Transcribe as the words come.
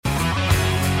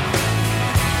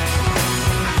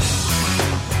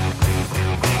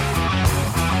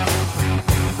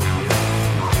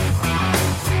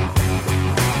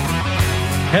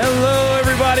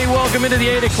Welcome into the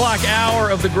 8 o'clock hour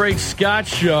of the Great Scott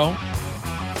Show.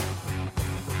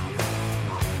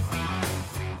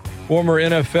 Former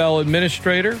NFL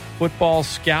administrator, football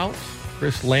scout,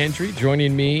 Chris Landry,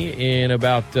 joining me in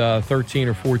about 13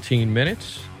 or 14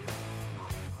 minutes.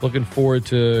 Looking forward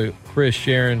to Chris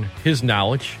sharing his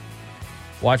knowledge,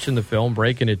 watching the film,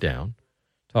 breaking it down,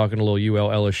 talking a little UL,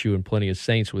 LSU, and plenty of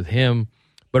Saints with him.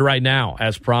 But right now,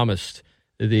 as promised,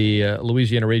 the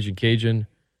Louisiana Ragin Cajun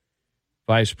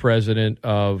Vice President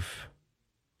of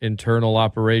Internal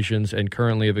Operations and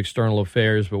currently of External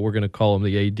Affairs, but we're going to call him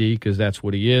the AD because that's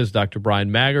what he is. Dr.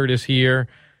 Bryan Maggard is here.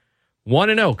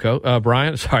 1-0,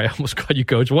 Brian. Sorry, I almost called you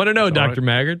Coach. 1-0, Dr. Right.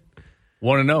 Maggard.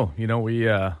 1-0. You know, we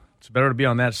it's better to be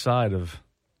on that side of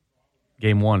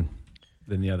game one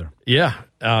than the other. Yeah,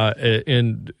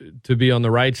 and to be on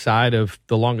the right side of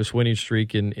the longest winning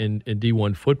streak in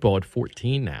D1 football at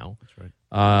 14 now. That's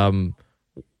right.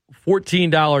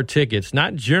 $14 tickets,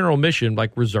 not general admission,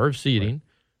 like reserve seating,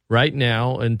 right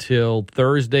now until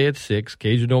Thursday at 6.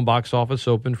 Cajun Dome box office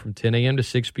open from 10 a.m. to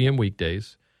 6 p.m.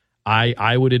 weekdays.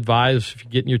 I would advise, if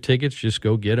you're getting your tickets, just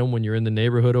go get them when you're in the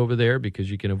neighborhood over there because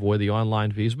you can avoid the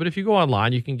online fees. But if you go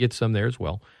online, you can get some there as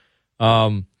well.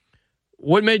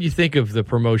 What made you think of the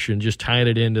promotion, just tying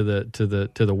it into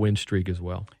the win streak as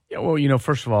well? Yeah, well, you know,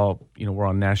 first of all, you know, we're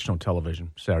on national television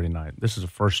Saturday night. This is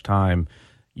the first time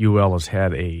UL has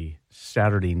had a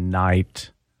Saturday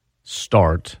night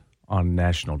start on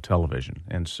national television.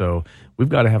 And so we've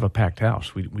got to have a packed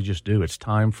house. We just do. It's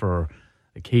time for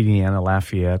Acadiana,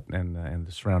 Lafayette, and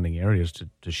the surrounding areas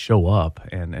to show up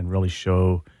and really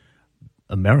show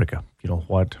America, you know,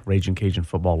 what Ragin' Cajun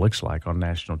football looks like on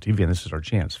national TV. And this is our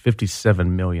chance.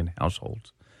 57 million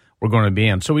households we're going to be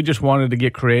in. So we just wanted to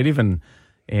get creative and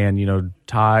you know,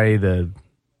 tie the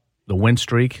win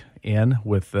streak in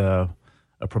with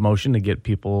a promotion to get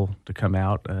people to come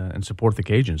out and support the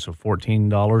Cajuns. So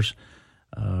 $14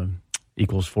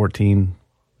 equals 14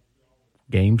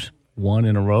 games won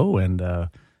in a row, and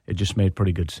it just made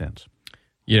pretty good sense.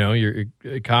 You know, you're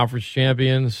conference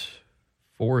champions,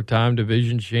 4-time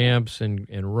division champs,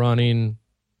 and running,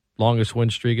 longest win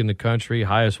streak in the country,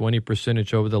 highest winning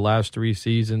percentage over the last 3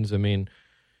 seasons. I mean,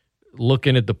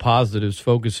 looking at the positives,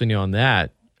 focusing on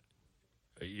that,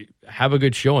 have a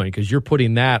good showing because you're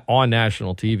putting that on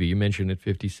national TV. You mentioned it,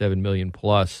 57 million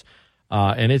plus,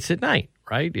 and it's at night,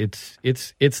 right? It's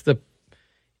the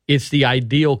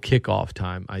ideal kickoff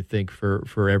time, I think,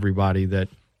 for everybody that,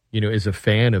 you know, is a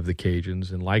fan of the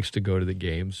Cajuns and likes to go to the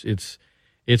games.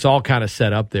 It's all kind of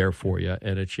set up there for you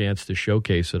and a chance to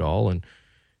showcase it all. And,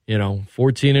 you know,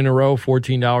 14 in a row,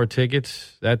 $14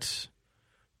 tickets, that's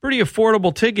pretty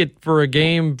affordable ticket for a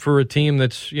game for a team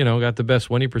that's, you know, got the best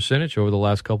winning percentage over the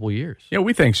last couple of years. Yeah,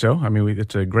 we think so. I mean,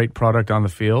 it's a great product on the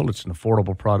field. It's an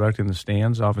affordable product in the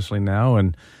stands, obviously, now.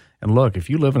 And look, if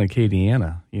you live in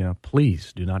Acadiana, you know,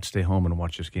 please do not stay home and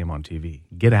watch this game on TV.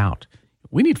 Get out.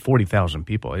 We need 40,000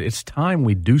 people. It's time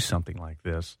we do something like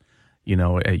this, you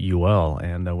know, at UL.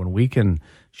 And when we can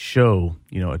show,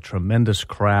 you know, a tremendous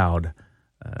crowd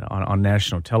on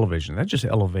national television, that just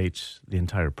elevates the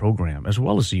entire program as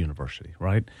well as the university,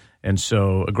 right? And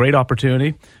so a great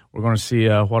opportunity. We're going to see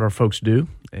what our folks do,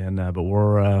 but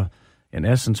we're in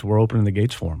essence we're opening the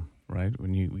gates for them, right?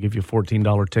 When we give you a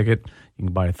 $14 ticket, you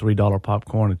can buy a $3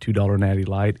 popcorn, a $2 Natty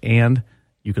Light, and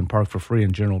you can park for free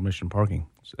in general admission parking.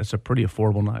 So that's a pretty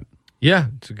affordable night. Yeah,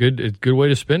 it's a good way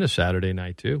to spend a Saturday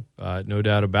night too, no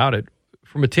doubt about it.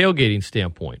 From a tailgating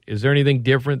standpoint, is there anything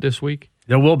different this week?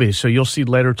 There will be. So you'll see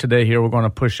later today here, we're going to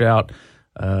push out,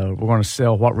 we're going to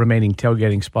sell what remaining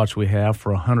tailgating spots we have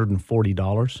for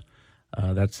 $140.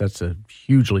 That's a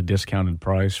hugely discounted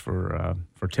price for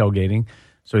tailgating.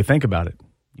 So you think about it,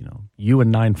 you know, you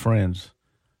and 9 friends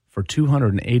for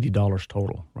 $280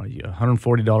 total, right? A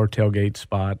 $140 tailgate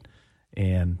spot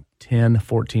and 10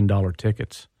 $14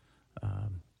 tickets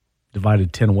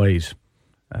divided 10 ways.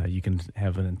 You can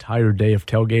have an entire day of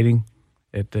tailgating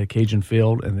at Cajun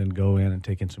Field and then go in and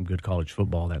take in some good college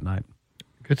football that night.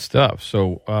 Good stuff.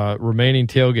 So remaining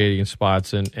tailgating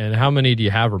spots, and how many do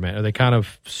you have remaining? Are they kind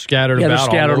of scattered about? Yeah, they're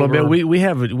scattered all a little over?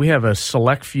 bit. We have a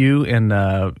select few in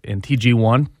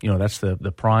TG1. You know, that's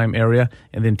the prime area,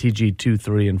 and then TG 2,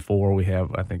 3, and 4.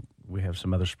 I think we have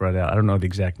some other spread out. I don't know the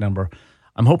exact number.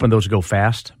 I'm hoping those go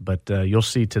fast, but you'll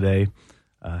see today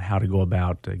how to go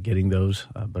about getting those.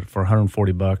 But for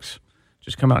 $140,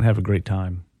 just come out and have a great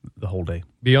time the whole day.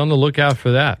 Be on the lookout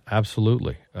for that.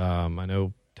 Absolutely. I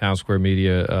know Town Square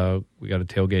Media, we got a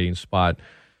tailgating spot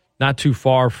not too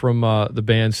far from the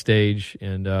band stage.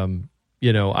 And,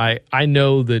 you know, I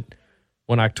know that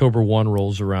when October 1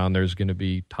 rolls around, there's going to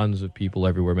be tons of people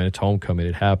everywhere. Man, it's homecoming.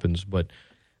 It happens. But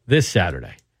this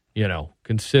Saturday,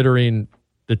 considering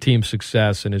the team's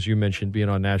success, and as you mentioned, being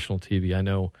on national TV, I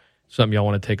know something y'all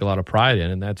want to take a lot of pride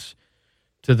in, and that's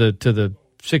to the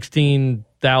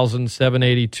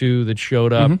 16,782 that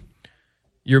showed up. Mm-hmm.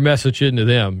 Your message isn't to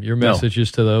them. Your message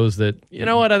is to those that, you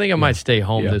know what, I think I might stay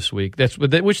home this week. That's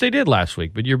which they did last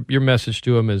week. But your message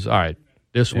to them is, all right,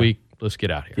 this week, let's get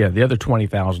out here. Yeah, the other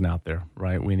 20,000 out there,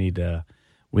 right? We need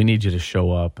you to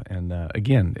show up. And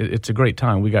again, it's a great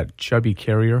time. We got Chubby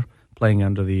Carrier playing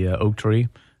under the oak tree,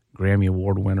 Grammy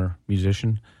Award winner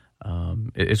musician.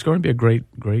 It's going to be a great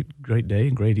day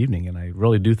and great evening, and I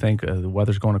really do think the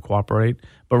weather's going to cooperate.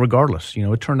 But regardless,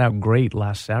 it turned out great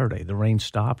last Saturday. The rain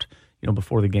stopped,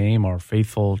 before the game. Our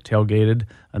faithful tailgated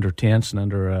under tents and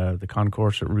under the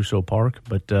concourse at Russo Park.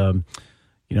 But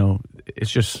it's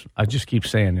just, I just keep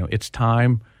saying, it's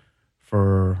time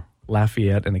for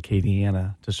Lafayette and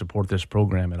Acadiana to support this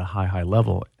program at a high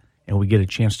level, and we get a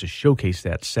chance to showcase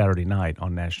that Saturday night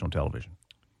on national television.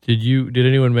 Did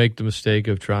anyone make the mistake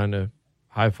of trying to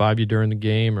high-five you during the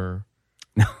game, or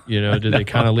did they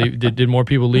kind of leave? Did more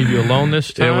people leave you alone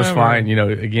this time? It was fine.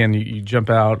 Again, you jump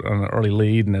out on an early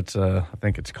lead, and it's I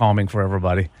think it's calming for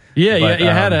everybody. Yeah, but, you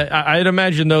had I'd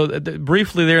imagine though,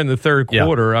 briefly there in the third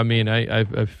quarter. I mean,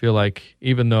 I feel like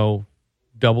even though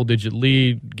double-digit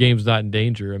lead, game's not in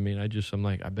danger. I mean, I'm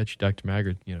like, I bet you Dr.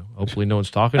 Maggard, hopefully no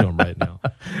one's talking to him right now.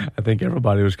 I think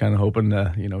everybody was kind of hoping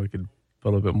we could put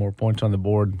a little bit more points on the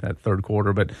board that third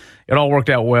quarter, but it all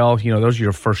worked out well. Those are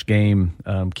your first game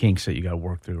kinks that you got to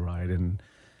work through, right? And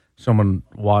someone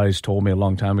wise told me a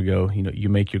long time ago, you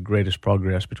make your greatest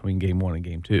progress between game one and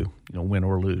game two, win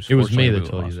or lose. It was me that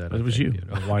told you that. It was you,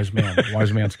 a wise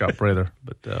man, Scott Prather.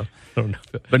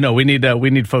 But no, we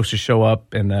need folks to show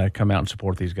up and come out and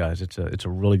support these guys. It's a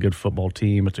really good football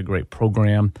team. It's a great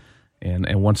program, and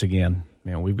once again,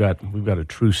 we've got a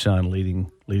true son leading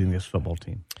this football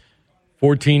team.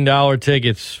 $14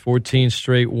 tickets, 14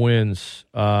 straight wins.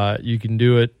 You can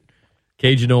do it.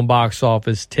 Cajun Dome box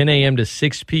office, 10 a.m. to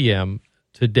 6 p.m.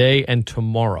 today and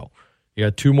tomorrow. You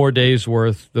got 2 more days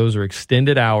worth. Those are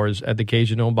extended hours at the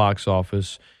Cajun Dome box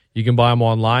office. You can buy them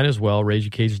online as well,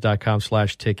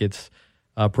 RagingCajuns.com/tickets.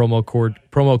 Promo code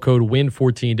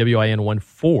WIN14,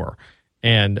 WIN14.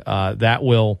 And that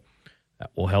will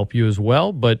help you as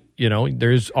well, but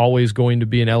there's always going to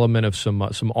be an element of some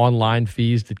online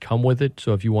fees that come with it.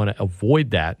 So if you want to avoid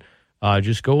that,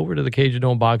 just go over to the Cajun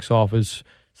Dome box office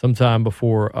sometime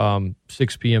before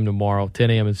 6 p.m. tomorrow, 10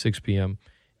 a.m. and 6 p.m.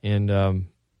 and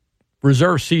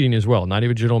reserve seating as well. Not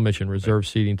even general admission, reserve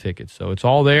seating tickets. So it's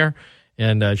all there,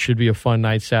 and it should be a fun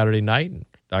night Saturday night. And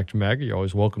Dr. Maggard, you're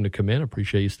always welcome to come in.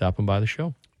 Appreciate you stopping by the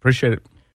show. Appreciate it.